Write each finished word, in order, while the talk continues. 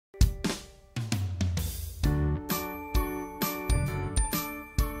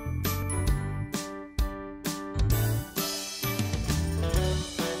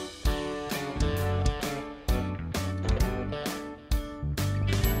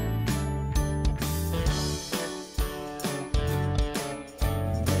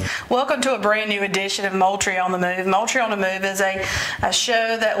Welcome to a brand new edition of Moultrie on the Move. Moultrie on the Move is a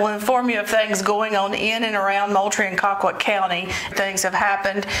show that will inform you of things going on in and around Moultrie and Colquitt County. Things have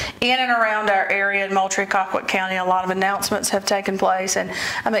happened in and around our area in Moultrie and Colquitt County. A lot of announcements have taken place, and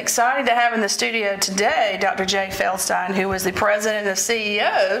I'm excited to have in the studio today Dr. Jay Feldstein, who is the president and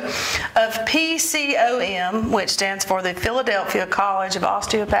CEO of PCOM, which stands for the Philadelphia College of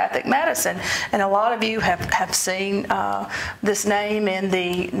Osteopathic Medicine. And a lot of you have seen this name in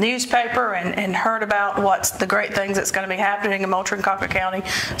the newspaper and heard about what's the great things that's going to be happening in Moultrie and Colquitt County.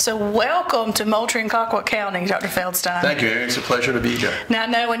 So welcome to Moultrie and Colquitt County, Dr. Feldstein. Thank you, Aaron. It's a pleasure to be here. Now, I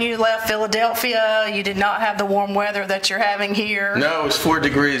know when you left Philadelphia, you did not have the warm weather that you're having here. No, it was 4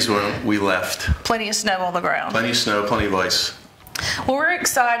 degrees when we left. Plenty of snow on the ground. Plenty of snow, plenty of ice. Well, we're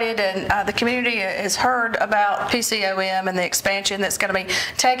excited, and the community has heard about PCOM and the expansion that's going to be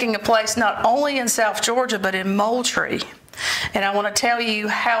taking place not only in South Georgia, but in Moultrie. And I want to tell you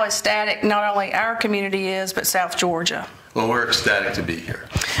how ecstatic not only our community is, but South Georgia. Well, we're ecstatic to be here.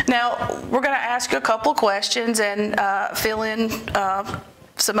 Now, we're going to ask you a couple of questions and fill in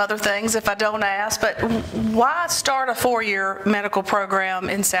some other things if I don't ask, but why start a 4-year medical program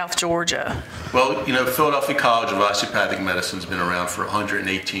in South Georgia? Well, you know, Philadelphia College of Osteopathic Medicine has been around for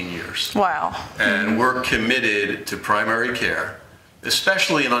 118 years. Wow. And we're committed to primary care,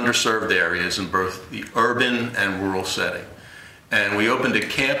 especially in underserved areas in both the urban and rural setting. And we opened a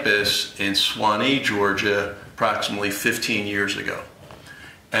campus in Swanee, Georgia, approximately 15 years ago.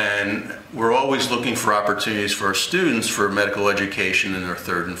 And we're always looking for opportunities for our students for medical education in their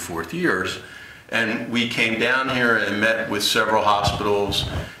 3rd and 4th years. And we came down here and met with several hospitals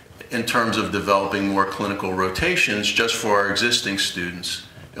in terms of developing more clinical rotations just for our existing students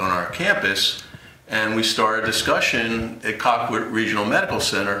on our campus. And we started a discussion at Colquitt Regional Medical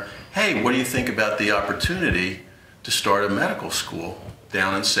Center. Hey, what do you think about the opportunity to start a medical school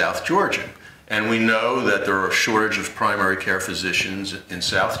down in South Georgia? And we know that there are a shortage of primary care physicians in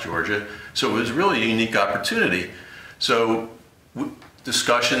South Georgia, so it was really a unique opportunity. So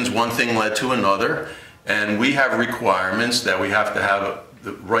discussions, one thing led to another, and we have requirements that we have to have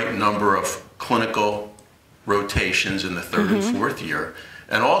the right number of clinical rotations in the 3rd and 4th year,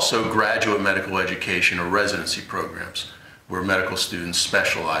 and also graduate medical education or residency programs where medical students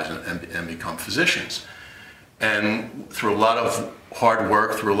specialize and become physicians. And through a lot of hard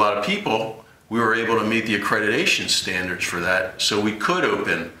work, through a lot of people, we were able to meet the accreditation standards for that, so we could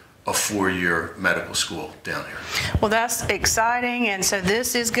open a 4-year medical school down here. Well, that's exciting, and so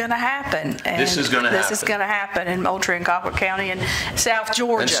this is going to happen. This is going to happen. This is going to happen in Moultrie and Colquitt County and South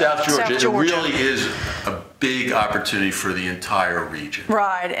Georgia. And South Georgia. It really is a big opportunity for the entire region.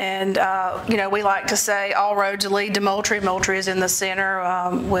 Right, and you know, we like to say all roads lead to Moultrie. Moultrie is in the center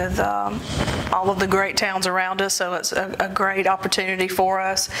with all of the great towns around us, so it's a great opportunity for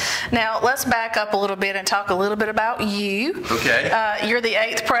us. Now, let's back up a little bit and talk a little bit about you. Okay. You're the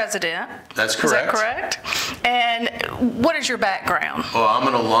 8th president. That's correct. Is that correct? And what is your background? Well, I'm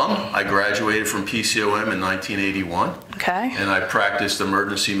an alum. I graduated from PCOM in 1981. Okay. And I practiced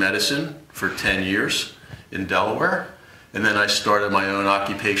emergency medicine for 10 years in Delaware. And then I started my own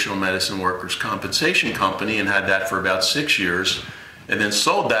occupational medicine workers' compensation company and had that for about 6 years. And then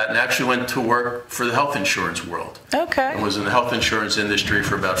sold that and actually went to work for the health insurance world. Okay. And was in the health insurance industry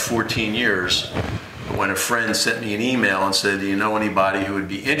for about 14 years. When a friend sent me an email and said, do you know anybody who would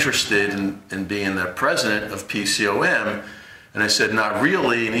be interested in being the president of PCOM? And I said, not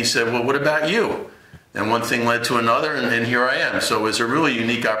really. And he said, well, what about you? And one thing led to another, and here I am. So it was a really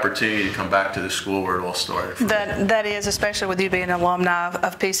unique opportunity to come back to the school where it all started. That is, especially with you being an alumni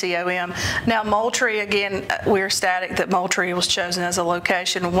of PCOM. Now, Moultrie, again, we're ecstatic that Moultrie was chosen as a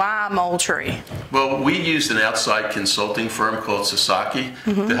location. Why Moultrie? Well, we used an outside consulting firm called Sasaki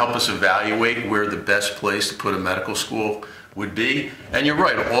to help us evaluate where the best place to put a medical school would be. And you're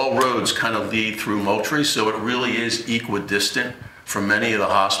right, all roads kind of lead through Moultrie, so it really is equidistant from many of the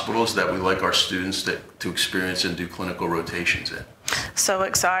hospitals that we like our students to experience and do clinical rotations in. So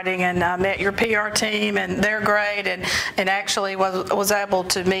exciting, and I met your PR team, and they're great, and actually was able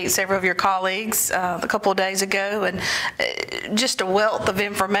to meet several of your colleagues a couple of days ago, and just a wealth of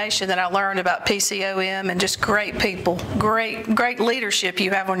information that I learned about PCOM, and just great people, great leadership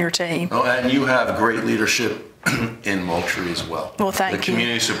you have on your team. Oh, and you have great leadership in Moultrie as well. Well, thank you. The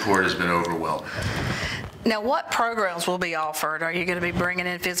community support has been overwhelming. Now, what programs will be offered? Are you going to be bringing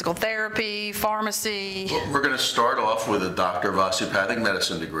in physical therapy, pharmacy? Well, we're going to start off with a Doctor of Osteopathic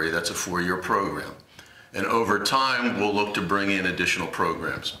Medicine degree. That's a 4-year program. And over time, we'll look to bring in additional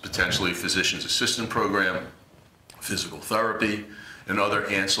programs, potentially physician's assistant program, physical therapy, and other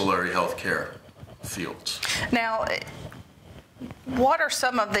ancillary healthcare fields. Now, What are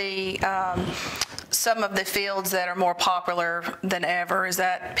some of the fields that are more popular than ever? Is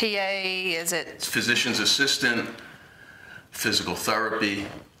that PA? Is it physician's assistant, physical therapy,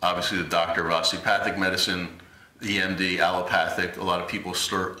 obviously the doctor of osteopathic medicine, EMD, allopathic. A lot of people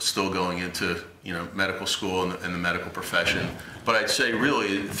still going into medical school and the medical profession. But I'd say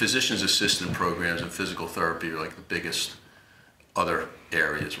really physician's assistant programs and physical therapy are like the biggest other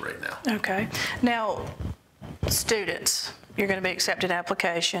areas right now. Okay. Now, students, you're going to be accepting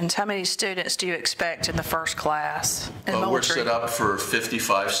applications. How many students do you expect in the first class in Moultrie? We're set up for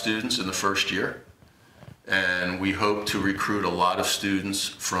 55 students in the first year, and we hope to recruit a lot of students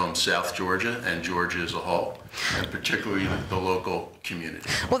from South Georgia and Georgia as a whole, and particularly the local community.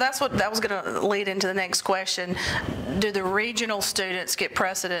 Well, that was going to lead into the next question. Do the regional students get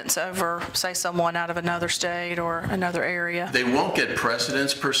precedence over, say, someone out of another state or another area? They won't get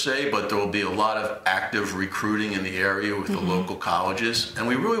precedence per se, but there will be a lot of active recruiting in the area with the local colleges. And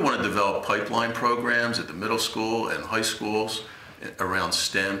we really want to develop pipeline programs at the middle school and high schools around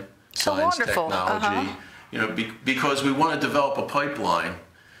STEM, science, technology. Because we want to develop a pipeline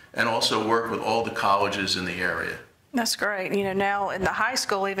and also work with all the colleges in the area. That's great. Now in the high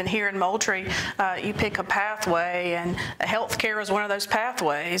school, even here in Moultrie, you pick a pathway, and healthcare is one of those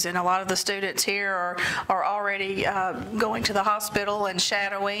pathways. And a lot of the students here are already going to the hospital and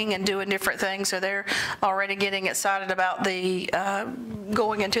shadowing and doing different things. So they're already getting excited about the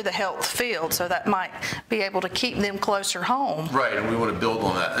going into the health field. So that might be able to keep them closer home. Right, and we want to build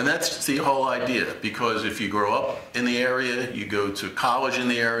on that. And that's the whole idea, because if you grow up in the area, you go to college in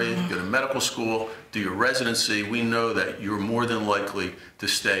the area, you go to medical school, do your residency, we know that you're more than likely to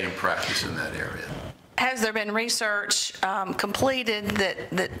stay and practice in that area. Has there been research completed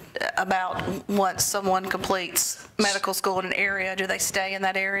that about once someone completes medical school in an area, do they stay in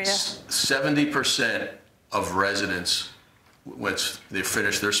that area? 70% of residents, once they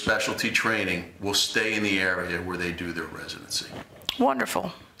finish their specialty training, will stay in the area where they do their residency.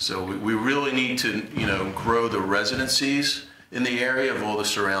 Wonderful. So we really need to, grow the residencies in the area of all the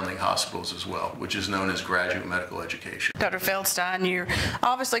surrounding hospitals as well, which is known as graduate medical education. Dr. Feldstein, you're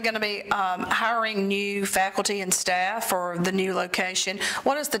obviously going to be hiring new faculty and staff for the new location.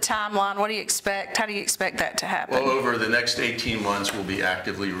 What is the timeline? What do you expect? How do you expect that to happen? Well, over the next 18 months, we'll be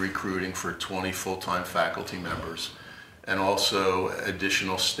actively recruiting for 20 full-time faculty members and also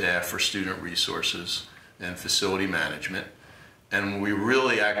additional staff for student resources and facility management. And we're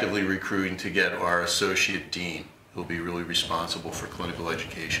really actively recruiting to get our associate dean, who'll be really responsible for clinical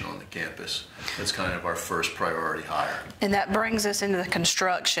education on the campus. That's kind of our first priority hire. And that brings us into the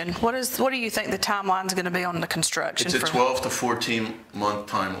construction. What do you think the timeline's going to be on the construction? It's a 12 to 14 month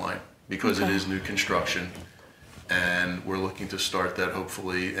timeline because it is new construction, and we're looking to start that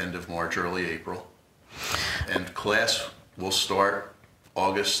hopefully end of March, early April. And class will start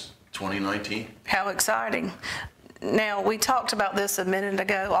August 2019. How exciting. Now, we talked about this a minute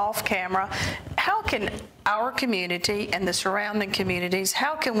ago off camera. How can our community and the surrounding communities,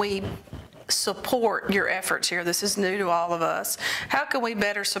 how can we support your efforts here? This is new to all of us. How can we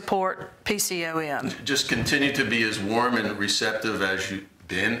better support PCOM? Just continue to be as warm and receptive as you've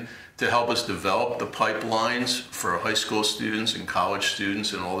been to help us develop the pipelines for high school students and college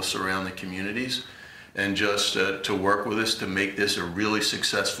students and all the surrounding communities, and just to work with us to make this a really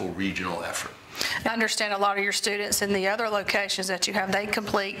successful regional effort. I understand a lot of your students in the other locations that you have, they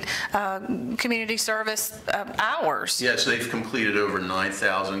complete community service hours. Yes, they've completed over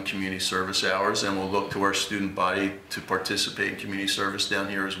 9,000 community service hours, and we'll look to our student body to participate in community service down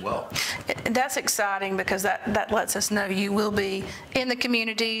here as well. That's exciting because that lets us know you will be in the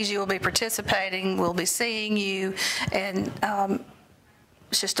communities, you will be participating, we'll be seeing you, and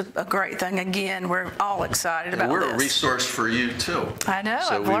it's just a great thing. Again, we're all excited about this. We're a resource for you, too. I know.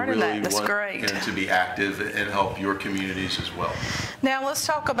 I've learned that. That's great. To be active and help your communities as well. Now, let's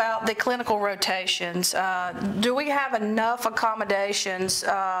talk about the clinical rotations. Do we have enough accommodations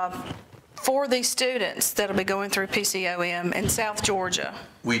for these students that will be going through PCOM in South Georgia?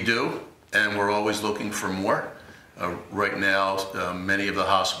 We do, and we're always looking for more. Right now, many of the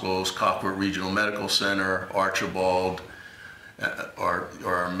hospitals, Cockport Regional Medical Center, Archibald,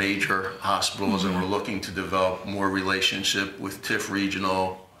 are major hospitals, and we're looking to develop more relationship with TIF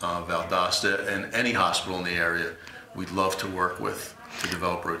Regional, Valdosta, and any hospital in the area we'd love to work with to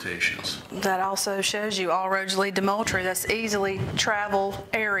develop rotations. That also shows you all roads lead to Moultrie. That's easily travel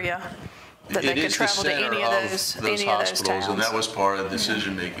area. that they could travel to any of those hospitals, and that towns. was part of the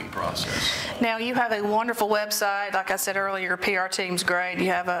decision-making process. Now, you have a wonderful website. Like I said earlier, your PR team's great. You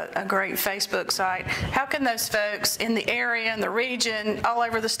have a great Facebook site. How can those folks in the area, in the region, all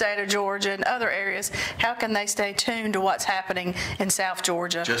over the state of Georgia and other areas, how can they stay tuned to what's happening in South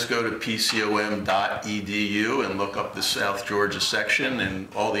Georgia? Just go to PCOM.edu and look up the South Georgia section, and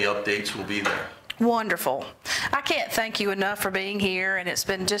all the updates will be there. Wonderful. I can't thank you enough for being here, and it's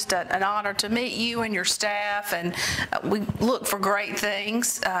been just an honor to meet you and your staff, and we look for great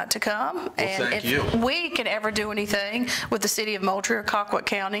things to come. Well, and thank if you. we can ever do anything with the city of Moultrie or Colquitt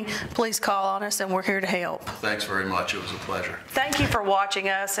County, please call on us, and we're here to help. Thanks very much. It was a pleasure. Thank you for watching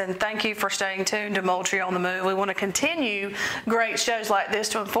us, and thank you for staying tuned to Moultrie on the Move. We want to continue great shows like this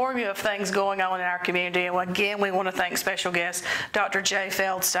to inform you of things going on in our community. And again, we want to thank special guest Dr. Jay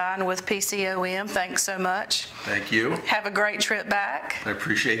Feldstein with PCOM. Thanks so much. Thank you. Have a great trip back. I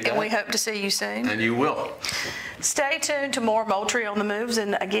appreciate that. And we hope to see you soon. And you will. Stay tuned to more Moultrie on the Moves.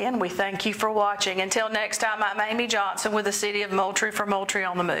 And again, we thank you for watching. Until next time, I'm Amy Johnson with the City of Moultrie for Moultrie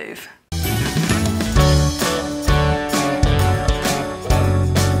on the Move.